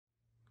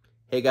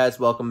Hey guys,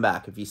 welcome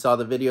back. If you saw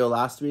the video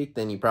last week,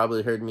 then you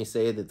probably heard me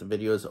say that the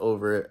video is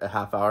over a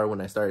half hour when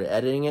I started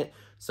editing it,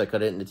 so I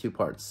cut it into two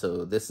parts.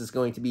 So this is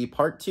going to be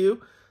part 2.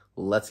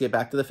 Let's get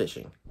back to the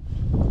fishing.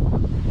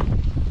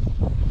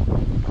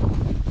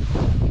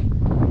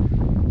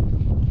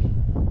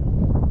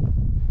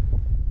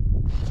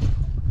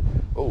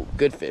 Oh,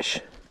 good fish.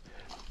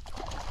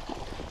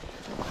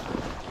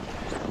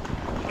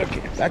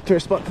 Okay, back to our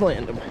spot to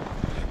land them.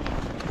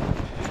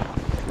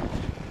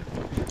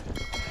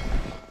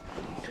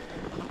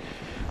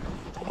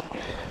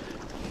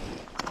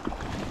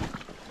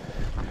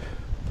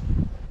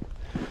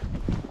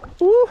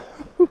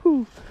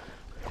 Woo!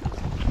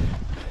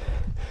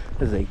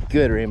 This is a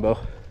good rainbow.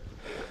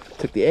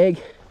 Took the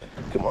egg.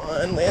 Come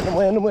on, land him,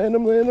 land him, land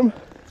him, land him.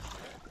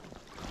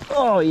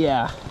 Oh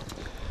yeah.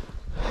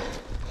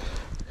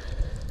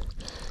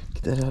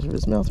 Get that out of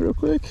his mouth real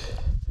quick.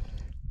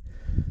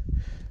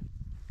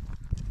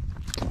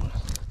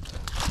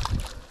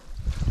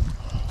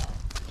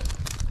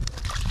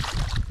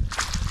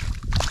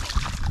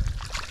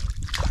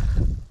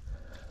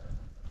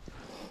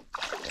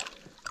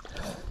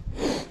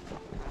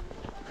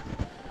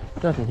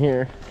 Nothing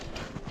here.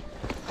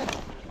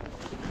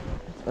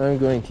 I'm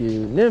going to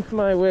nymph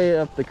my way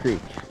up the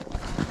creek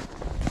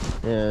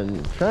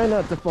and try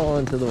not to fall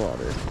into the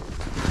water.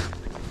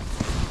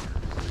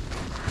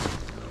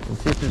 And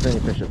see if there's any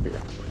fish up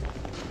here.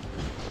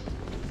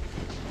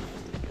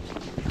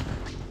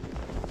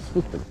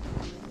 Spook them.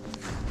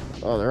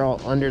 Oh, they're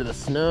all under the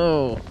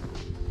snow.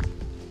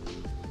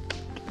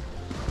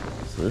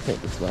 So this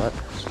ain't the spot.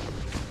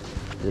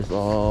 Just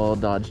all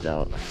dodged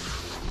out.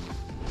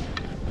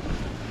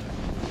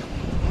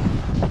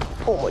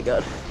 Oh my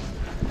god.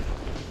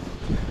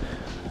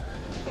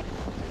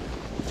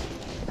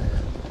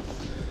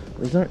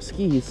 These aren't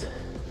skis.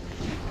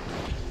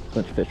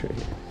 Bunch of fish right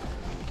here.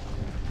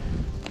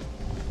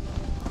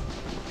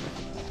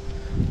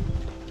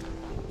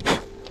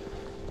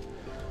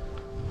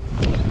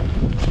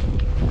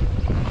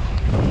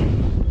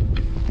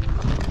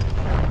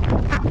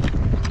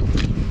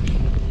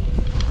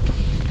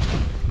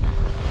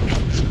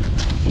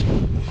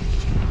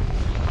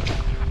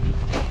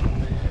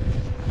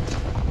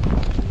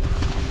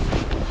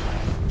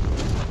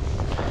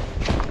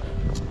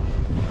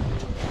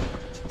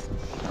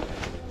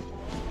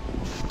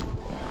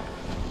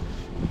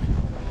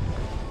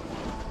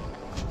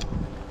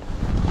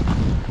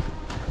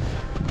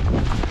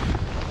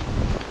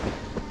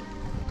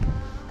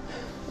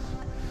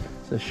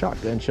 A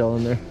shotgun shell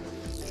in there.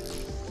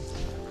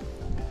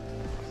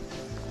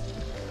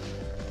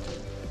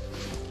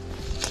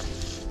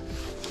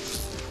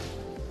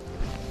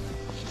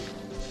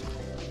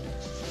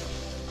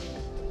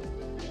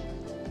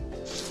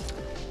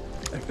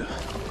 There we go.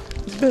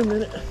 It's been a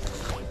minute.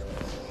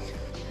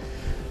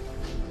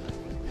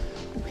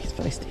 Oh, he's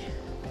feisty.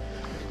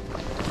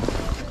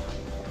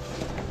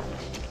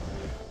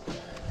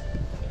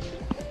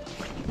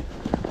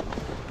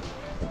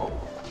 Oh,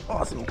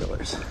 awesome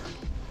colors.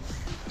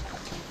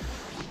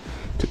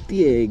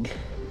 The egg.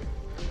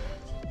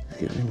 Let's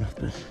get it in enough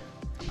bed.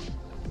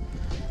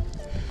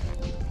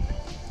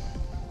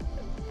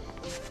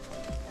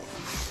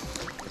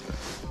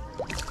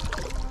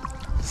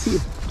 See you.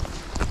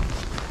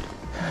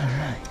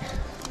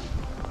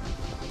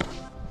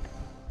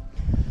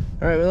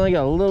 Alright, we only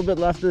got a little bit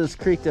left of this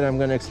creek that I'm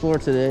going to explore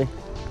today.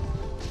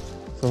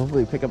 So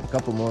hopefully pick up a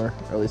couple more,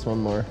 or at least one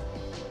more.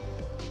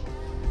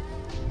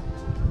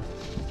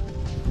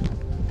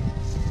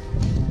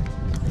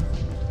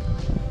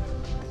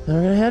 Then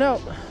we're gonna head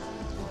out.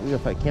 We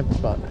gotta find a camping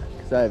spot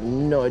because I have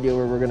no idea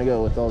where we're gonna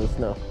go with all the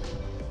snow.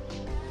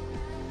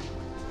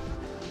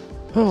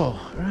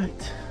 Oh,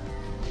 right.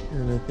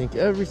 And I think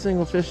every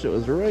single fish that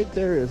was right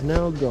there is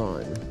now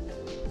gone.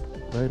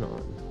 Right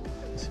on.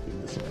 Let's see if we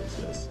can dismiss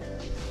this.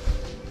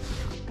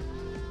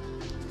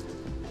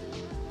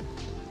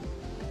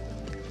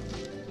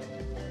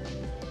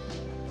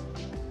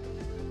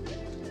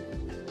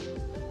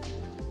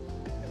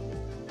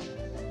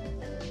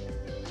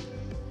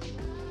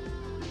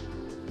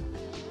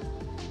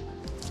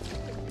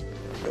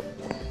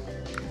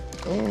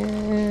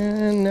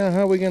 And now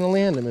how are we going to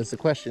land him is the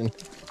question.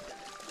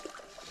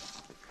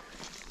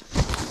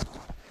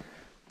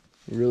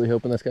 Really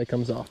hoping this guy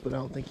comes off, but I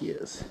don't think he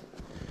is.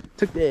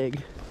 Took the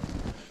egg.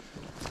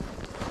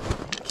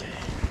 Okay.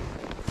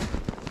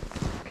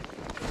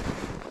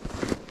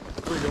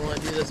 Really don't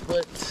want to do this,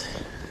 but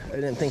I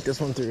didn't think this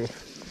one through.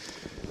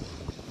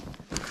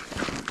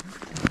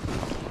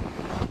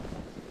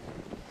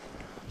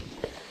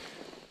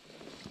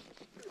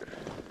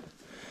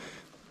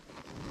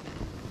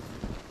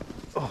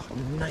 Oh,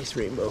 nice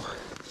rainbow.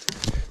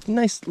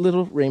 Nice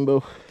little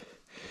rainbow.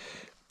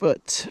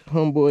 But,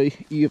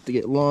 homeboy, you have to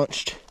get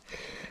launched.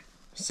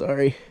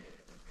 Sorry.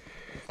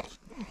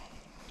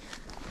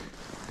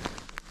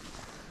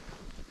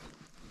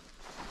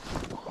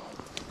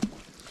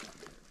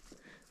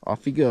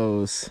 Off he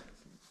goes.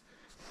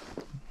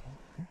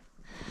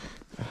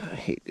 I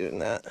hate doing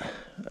that.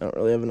 I don't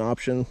really have an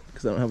option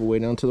because I don't have a way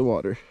down to the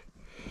water.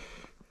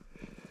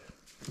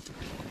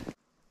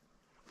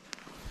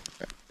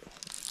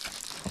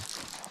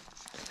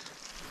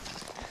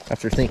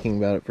 after thinking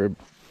about it for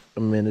a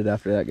minute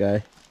after that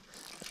guy,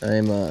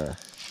 I'm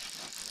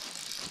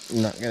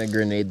not gonna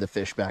grenade the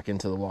fish back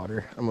into the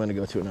water. I'm gonna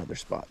go to another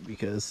spot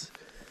because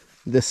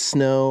this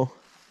snow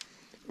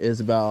is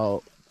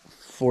about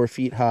 4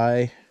 feet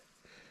high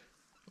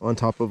on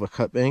top of a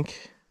cut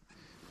bank,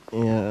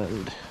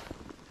 and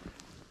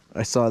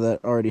I saw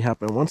that already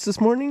happen once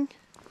this morning,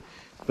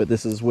 but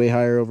this is way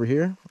higher over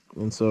here,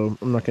 and so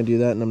I'm not gonna do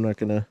that, and I'm not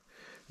gonna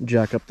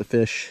jack up the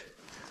fish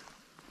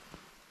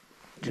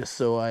just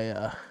so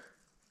I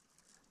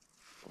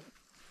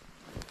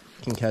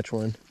can catch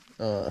one.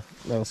 That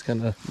was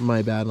kind of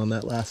my bad on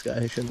that last guy.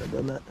 I shouldn't have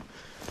done that.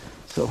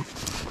 So, all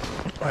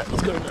right,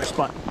 let's go to another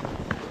spot.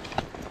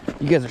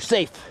 You guys are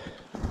safe,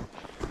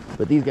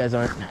 but these guys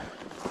aren't.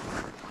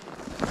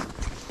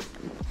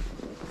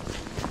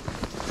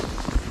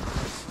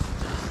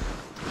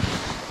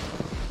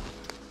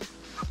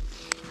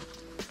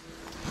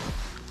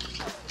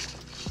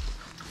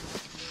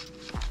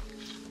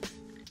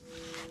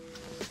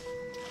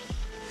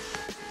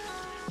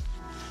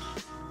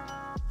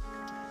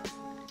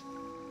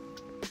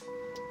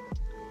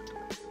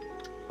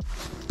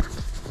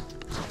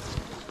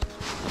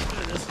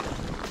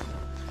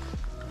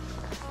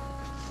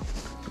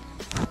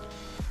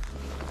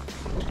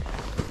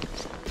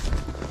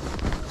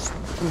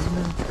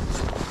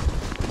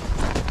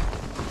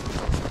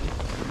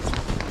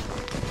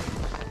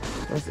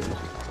 That's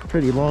a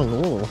pretty long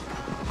wool.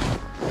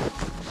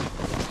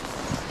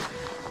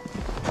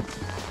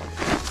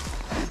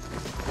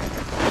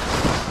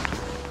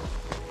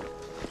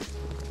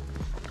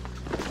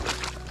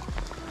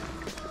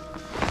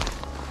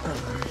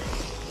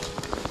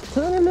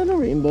 Tiny little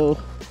rainbow.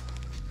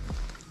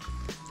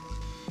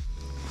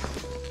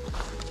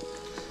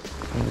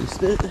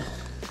 Released it.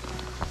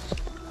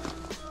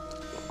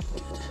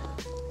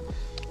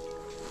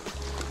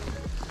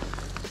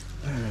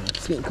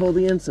 It's getting cold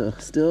again, so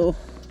still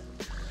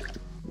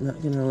not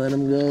gonna let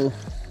him go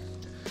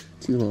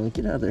too long.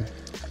 Get out of there.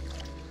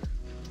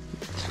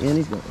 And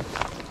he's gone.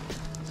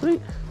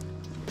 Sweet.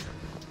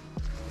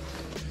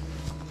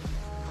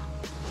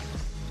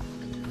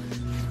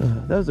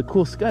 That was a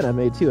cool scud I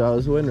made too. I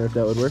was wondering if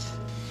that would work.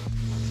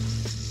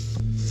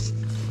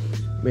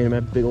 Made him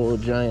have big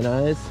old giant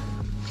eyes.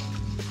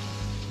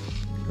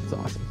 That's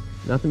awesome.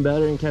 Nothing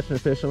better than catching a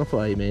fish on a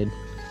fly you made.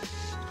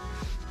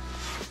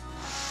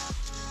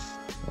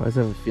 I always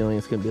have a feeling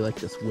it's gonna be like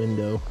this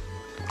window.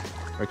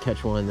 Or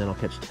catch one, then I'll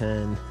catch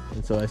 10.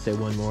 And so I say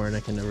one more and I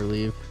can never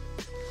leave.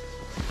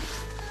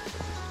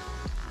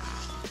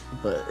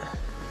 But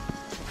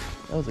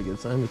that was a good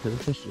sign because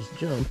the fish just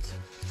jumped.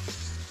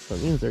 So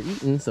it means they're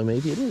eating, so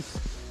maybe it is.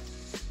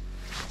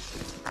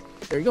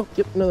 There you go.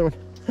 Yep, another one.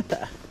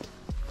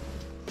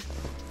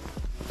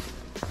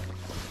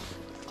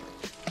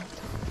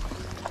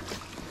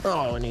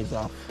 Oh, and he's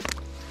off.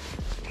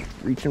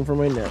 Reaching for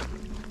my net.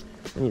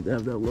 I need to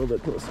have that a little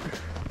bit closer.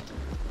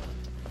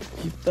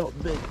 He felt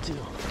big too.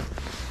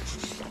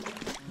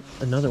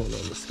 Another one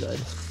on the scud.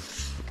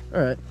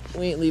 Alright,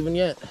 we ain't leaving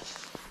yet.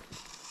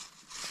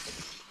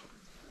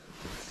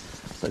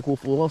 It's like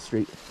Wolf of Wall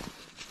Street.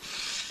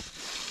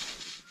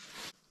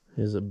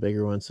 Here's a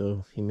bigger one,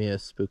 so he may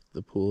have spooked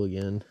the pool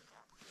again.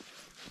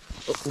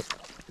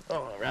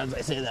 Oh, as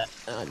I say that.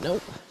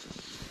 Nope.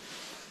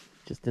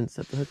 Just didn't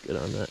set the hook good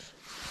on that.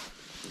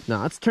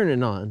 Nah, let's turn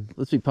it on.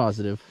 Let's be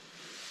positive.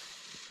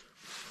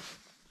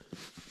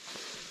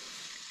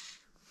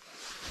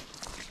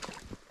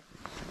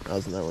 I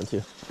was in that one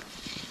too.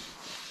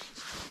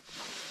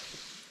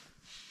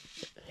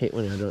 I hate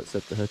when I don't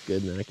set the hook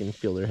good and then I can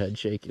feel their head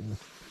shaking.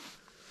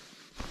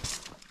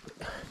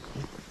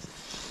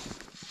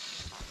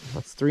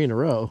 That's 3 in a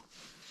row.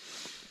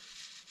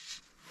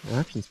 The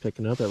action's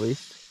picking up at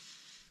least.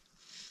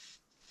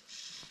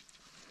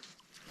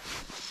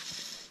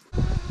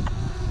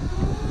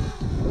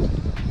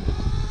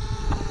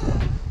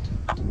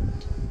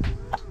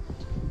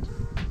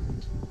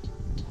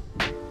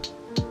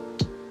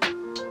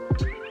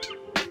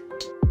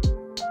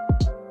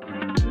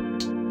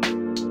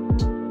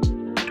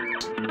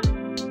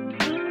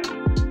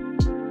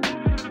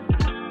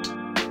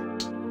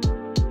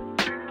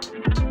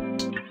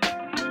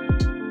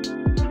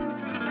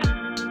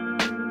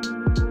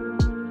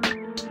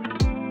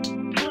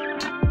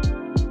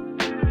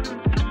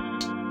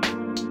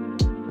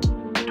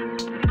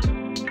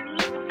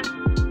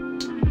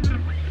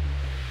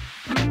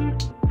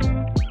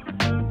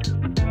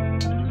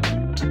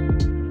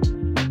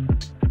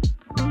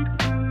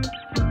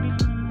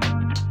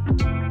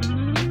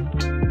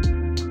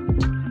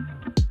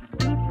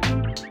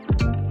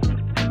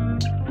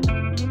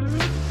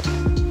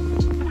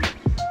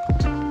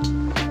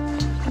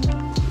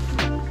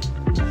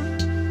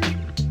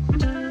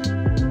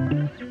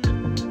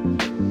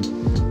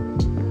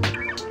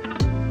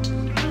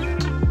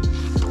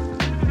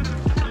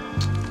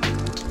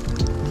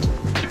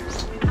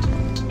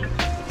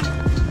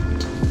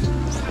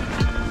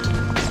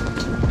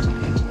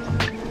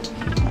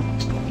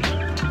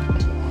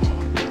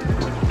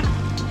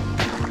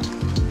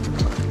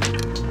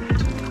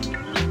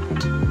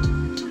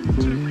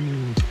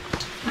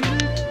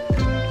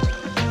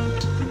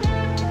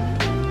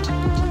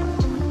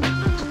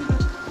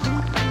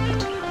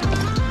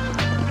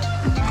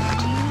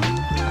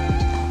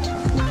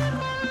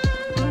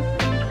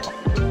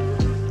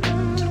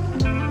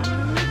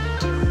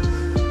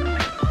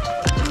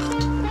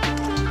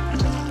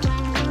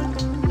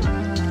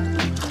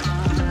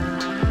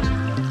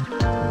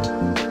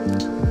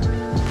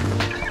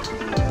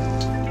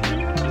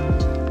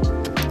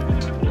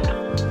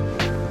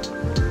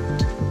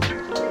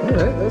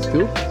 was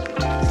cool.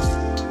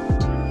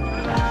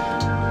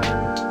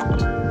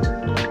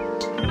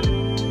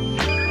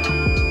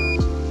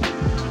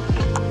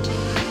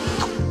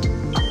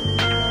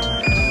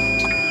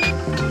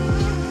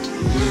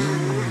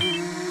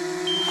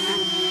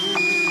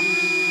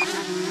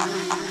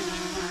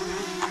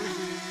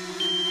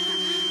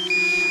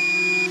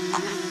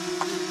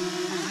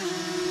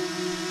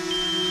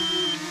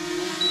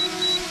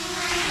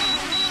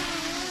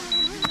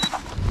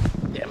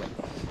 Damn it.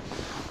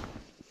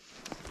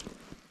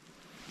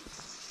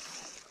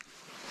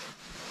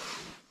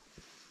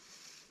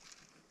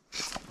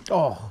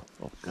 Oh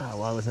God,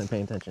 why wasn't I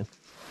paying attention?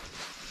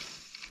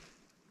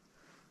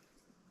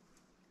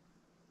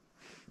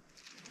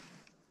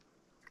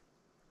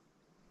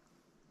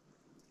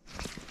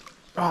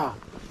 Oh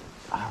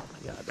my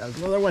God, that was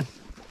another one.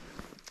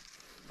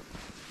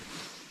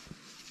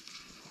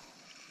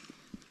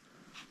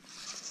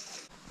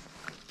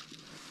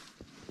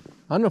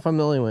 I don't know if I'm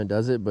the only one that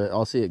does it, but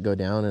I'll see it go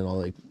down and I'll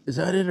like, is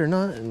that it or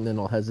not? And then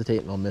I'll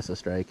hesitate and I'll miss a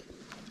strike.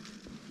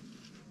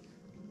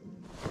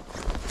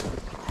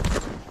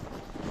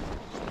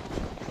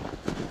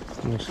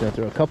 I'm just gonna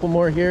throw a couple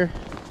more here.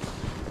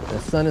 The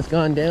sun has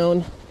gone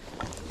down,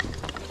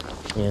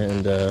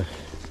 and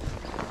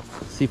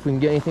see if we can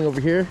get anything over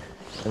here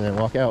and then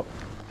walk out.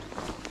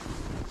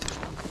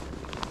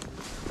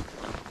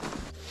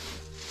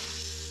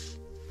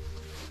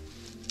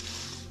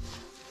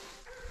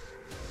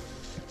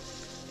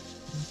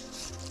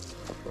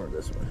 Or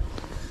this one.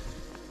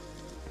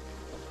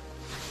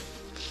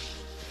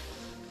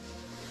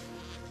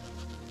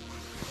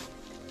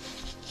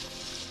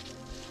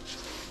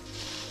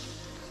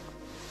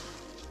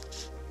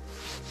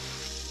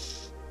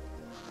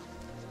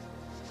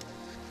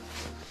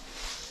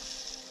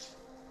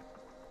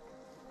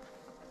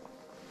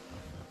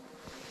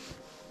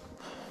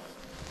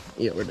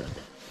 Yeah, we're done.